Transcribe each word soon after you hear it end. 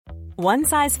One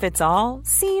size fits all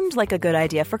seemed like a good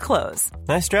idea for clothes.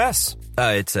 Nice dress.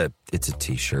 It's a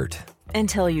t-shirt.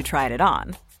 Until you tried it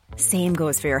on. Same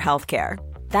goes for your healthcare.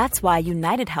 That's why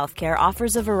United Healthcare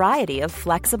offers a variety of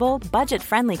flexible,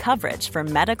 budget-friendly coverage for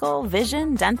medical,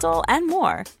 vision, dental, and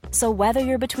more. So whether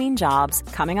you're between jobs,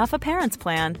 coming off a parent's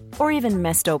plan, or even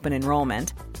missed open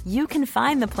enrollment, you can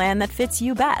find the plan that fits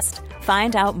you best.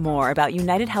 Find out more about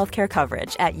United Healthcare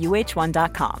coverage at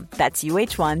uh1.com. That's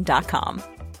uh1.com.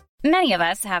 Many of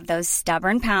us have those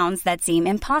stubborn pounds that seem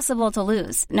impossible to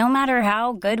lose, no matter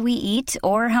how good we eat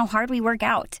or how hard we work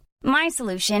out. My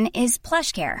solution is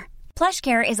PlushCare.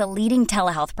 PlushCare is a leading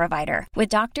telehealth provider with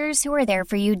doctors who are there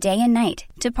for you day and night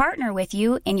to partner with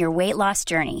you in your weight loss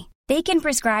journey. They can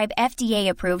prescribe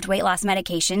FDA-approved weight loss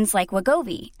medications like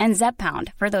Wegovy and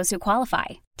Zepbound for those who qualify.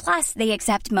 Plus, they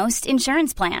accept most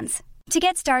insurance plans. To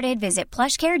get started, visit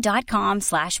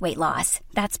plushcare.com/weightloss.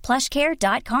 That's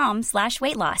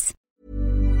plushcare.com/weightloss.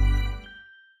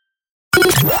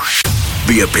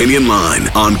 The Opinion Line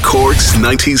on Cork's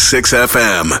 96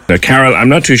 FM. Now, Carol, I'm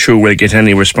not too sure we'll get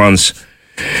any response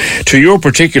to your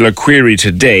particular query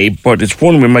today, but it's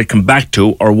one we might come back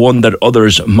to, or one that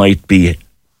others might be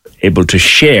able to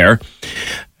share.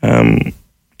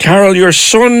 Carol, your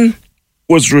son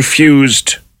was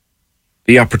refused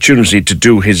the opportunity to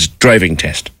do his driving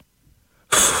test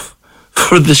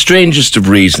for the strangest of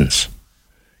reasons.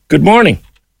 Good morning.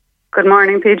 Good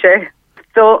morning, PJ.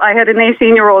 So I had an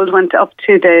 18-year-old went up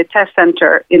to the test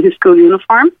centre in his school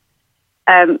uniform.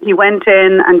 He went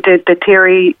in and did the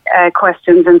theory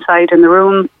questions inside in the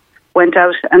room, went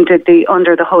out and did the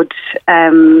under the hood,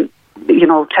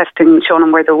 testing, showing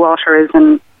him where the water is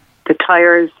and the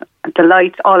tyres, the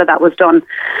lights, all of that was done.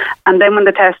 And then when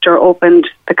the tester opened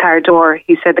the car door,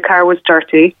 he said the car was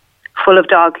dirty, full of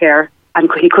dog hair,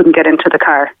 and he couldn't get into the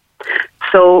car.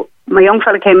 So my young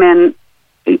fella came in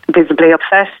visibly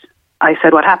upset. I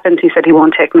said, what happened? He said he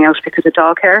won't take me out because of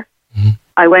dog hair. Mm-hmm.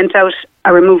 I went out, I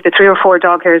removed the 3 or 4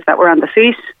 dog hairs that were on the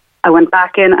seat. I went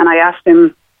back in and I asked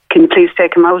him, can you please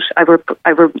take him out? I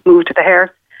removed the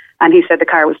hair, and he said the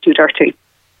car was too dirty.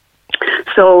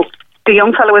 So the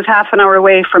young fellow was half an hour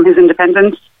away from his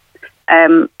independence,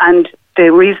 and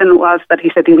the reason was that he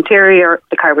said the interior,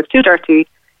 the car was too dirty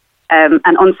and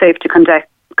unsafe to conduct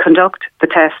the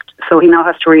test, so he now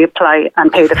has to reapply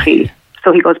and pay the fee.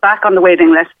 So he goes back on the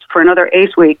waiting list for another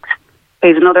 8 weeks,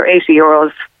 pays another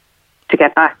 €80 to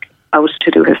get back out to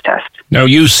do his test. Now,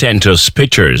 you sent us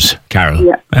pictures, Carol,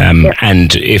 yeah.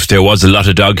 And if there was a lot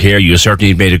of dog hair, you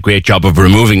certainly made a great job of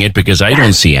removing it, because I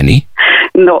don't see any.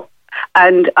 No.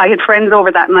 And I had friends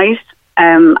over that night,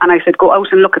 and I said, go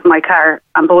out and look at my car.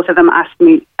 And both of them asked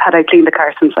me, had I cleaned the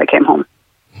car since I came home?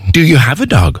 Do you have a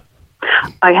dog?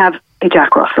 I have a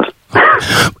Jack Russell.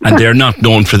 And they're not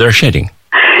known for their shedding?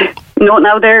 No,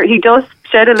 now he does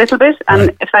shed a little bit. And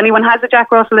right. If anyone has a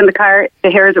Jack Russell in the car,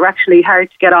 the hairs are actually hard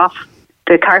to get off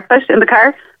the carpet in the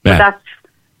car. Yeah. But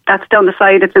that's down the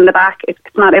side, it's in the back. It's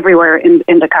not everywhere in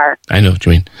the car. I know what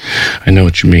you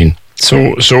mean.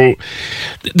 So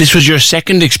this was your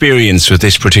second experience with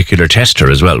this particular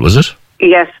tester as well, was it?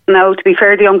 Yes. Now, to be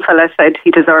fair, the young fella said he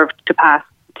deserved to pass,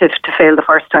 to fail the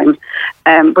first time.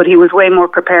 But he was way more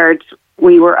prepared.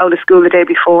 We were out of school the day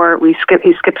before. He skipped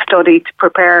study to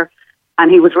prepare,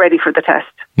 and he was ready for the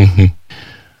test. Mm-hmm.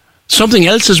 Something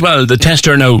else as well, the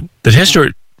tester,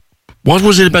 what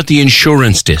was it about the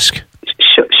insurance disc?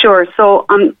 Sure. So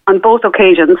on both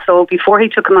occasions, so before he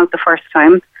took him out the first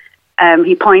time,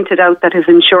 he pointed out that his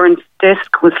insurance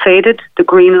disc was faded, the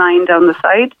green line down the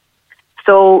side.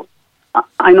 So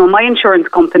I know my insurance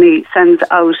company sends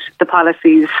out the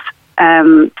policies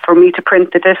for me to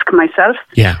print the disc myself.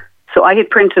 Yeah. So I had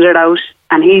printed it out,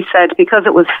 and he said because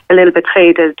it was a little bit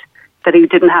faded that he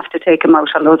didn't have to take him out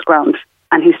on those grounds.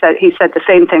 And he said the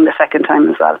same thing the second time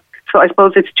as well. So I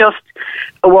suppose it's just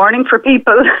a warning for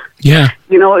people. Yeah.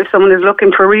 If someone is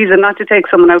looking for a reason not to take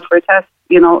someone out for a test,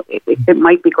 it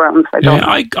might be grounds. I don't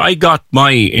know. I got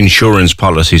my insurance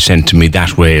policy sent to me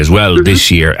that way as well this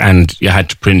year, and you had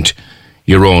to print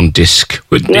your own disc.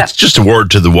 It's just a word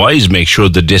to the wise, make sure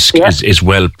the disc is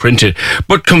well printed.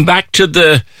 But come back to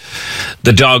the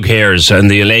dog hairs and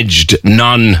the alleged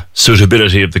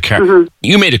non-suitability of the car. Mm-hmm.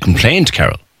 You made a complaint,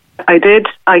 Carol. I did.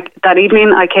 That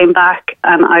evening I came back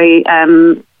and I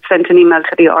sent an email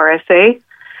to the RSA.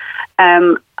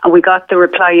 We got the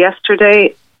reply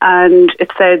yesterday, and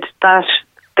it said that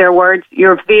their words,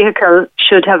 your vehicle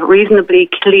should have reasonably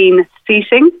clean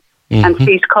seating and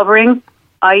seat covering,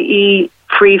 i.e.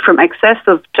 free from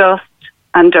excessive dust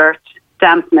and dirt,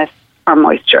 dampness or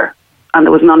moisture. And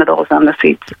there was none of those on the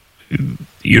seats.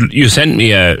 You sent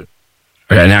me a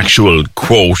an actual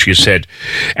quote. You said,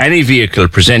 any vehicle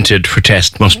presented for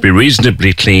test must be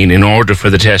reasonably clean in order for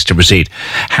the test to proceed.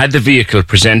 Had the vehicle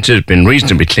presented been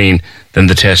reasonably clean, then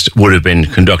the test would have been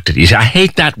conducted. You see, I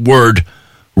hate that word,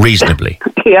 reasonably.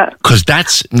 Yeah. Because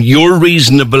that's your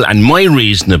reasonable and my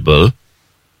reasonable,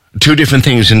 two different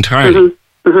things entirely.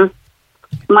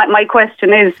 My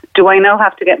question is, do I now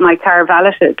have to get my car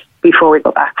validated before we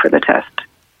go back for the test?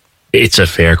 It's a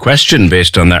fair question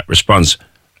based on that response.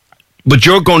 But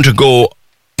you're going to go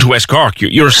to West Cork.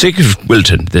 You're sick of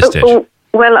Wilton this stage.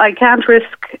 Well, I can't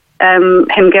risk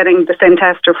him getting the same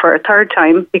tester for a third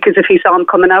time, because if he saw him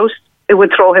coming out, it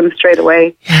would throw him straight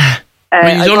away. Yeah.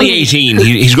 He's only 18.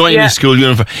 He's going in his school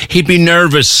uniform. He'd be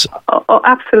nervous. Oh,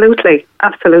 absolutely.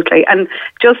 Absolutely. And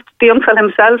just the uncle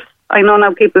himself, I know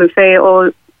now people say,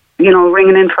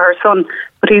 ringing in for her son,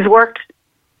 but he's worked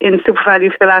in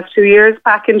SuperValu for the last 2 years,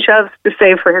 packing shelves to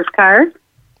save for his car.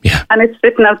 Yeah. And it's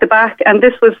sitting out the back. And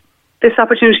this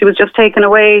opportunity was just taken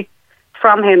away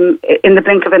from him in the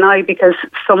blink of an eye because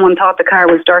someone thought the car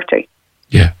was dirty.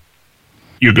 Yeah.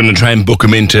 You're going to try and book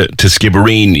him into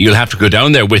Skibbereen. You'll have to go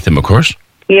down there with him, of course.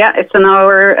 Yeah, it's an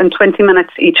hour and 20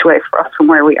 minutes each way for us from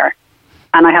where we are.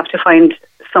 And I have to find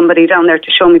somebody down there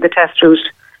to show me the test route,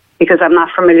 because I'm not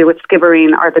familiar with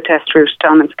Skibbereen or the test route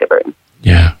down in Skibbereen.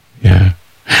 Yeah.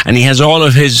 And he has all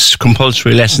of his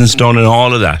compulsory lessons done and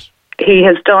all of that? He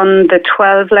has done the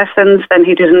 12 lessons, then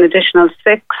he did an additional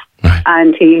 6, right.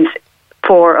 And he's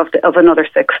 4 of another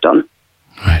 6 done.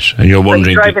 Right, and you're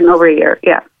wondering... So he's driving over a year,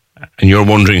 yeah. And you're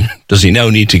wondering, does he now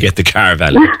need to get the car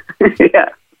valid? Yeah.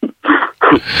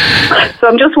 So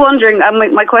I'm just wondering,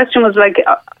 my question was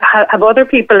have other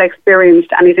people experienced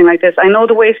anything like this? I know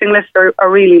the waiting lists are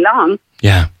really long.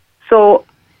 Yeah. So,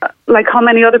 how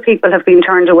many other people have been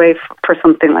turned away for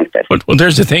something like this? Well,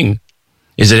 there's the thing.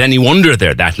 Is it any wonder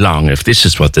they're that long if this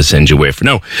is what they send you away for?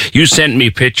 No, you sent me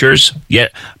pictures. Yeah.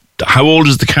 How old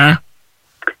is the car?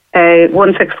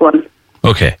 161.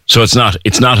 Okay, so it's not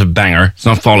a banger. It's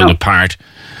not falling apart.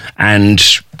 And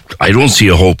I don't see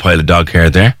a whole pile of dog hair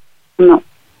there. No.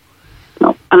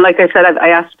 And like I said, I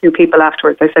asked a few people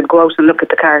afterwards. I said, go out and look at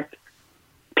the car.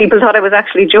 People thought I was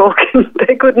actually joking.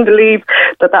 They couldn't believe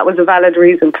that was a valid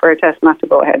reason for a test not to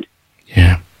go ahead.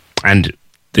 Yeah. And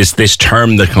this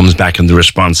term that comes back in the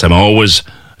response, I'm always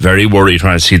very worried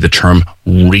when I see the term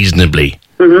reasonably.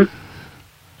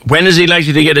 Mm-hmm. When is he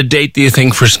likely to get a date, do you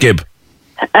think, for Skib?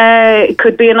 It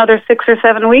could be another 6 or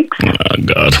 7 weeks. Oh,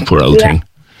 God, poor old thing.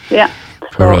 Yeah.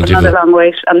 Poor old another long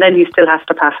wait. And then he still has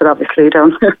to pass it, obviously,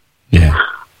 down. Yeah.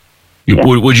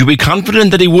 Would you be confident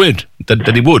that he would?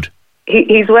 That he would?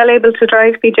 He's well able to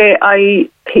drive, PJ.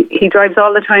 He drives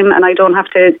all the time, and I don't have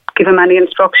to give him any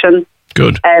instruction.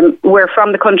 Good. We're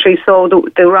from the country, so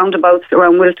the roundabouts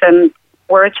around Wilton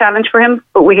were a challenge for him,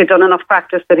 but we had done enough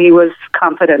practice that he was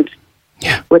confident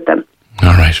with them.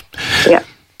 All right. Yeah.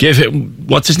 Give him,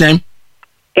 what's his name?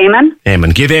 Eamon.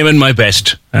 Give Eamon my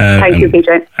best. Thank you,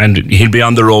 PJ. And he'll be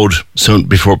on the road soon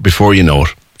before you know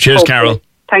it. Cheers, hopefully. Carol.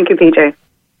 Thank you, PJ.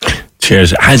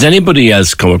 Cheers. Has anybody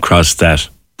else come across that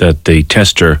the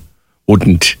tester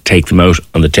wouldn't take them out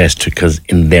on the test because,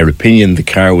 in their opinion, the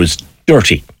car was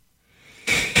dirty?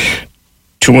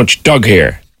 Too much dog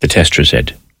hair, the tester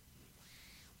said.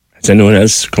 Has anyone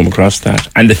else come across that?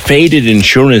 And the faded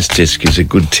insurance disc is a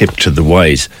good tip to the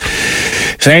wise.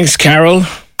 Thanks, Carol.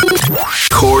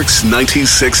 Cork's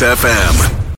 96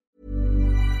 FM.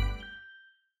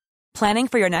 Planning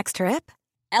for your next trip?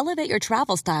 Elevate your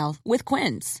travel style with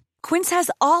Quince. Quince has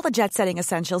all the jet-setting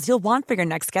essentials you'll want for your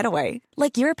next getaway,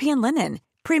 like European linen,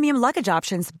 premium luggage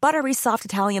options, buttery soft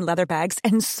Italian leather bags,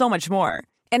 and so much more.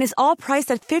 And is all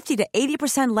priced at 50 to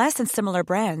 80% less than similar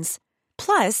brands.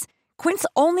 Plus, Quince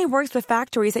only works with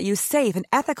factories that use safe and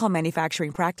ethical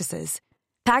manufacturing practices.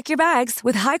 Pack your bags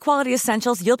with high-quality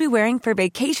essentials you'll be wearing for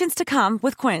vacations to come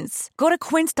with Quince. Go to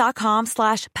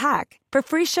quince.com/pack for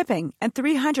free shipping and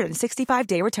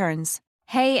 365-day returns.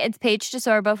 Hey, it's Paige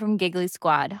DeSorbo from Giggly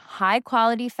Squad. High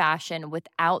quality fashion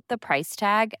without the price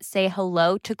tag. Say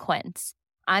hello to Quince.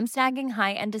 I'm snagging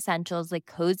high-end essentials like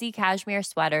cozy cashmere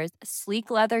sweaters, sleek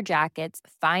leather jackets,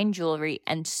 fine jewelry,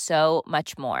 and so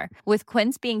much more. With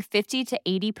Quince being 50 to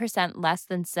 80% less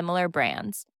than similar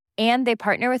brands. And they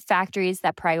partner with factories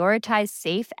that prioritize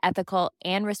safe, ethical,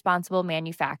 and responsible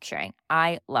manufacturing.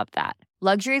 I love that.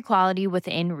 Luxury quality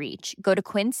within reach. Go to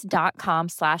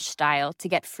quince.com/style to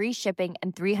get free shipping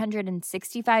and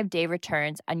 365-day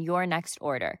returns on your next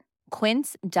order.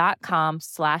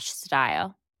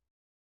 Quince.com/style.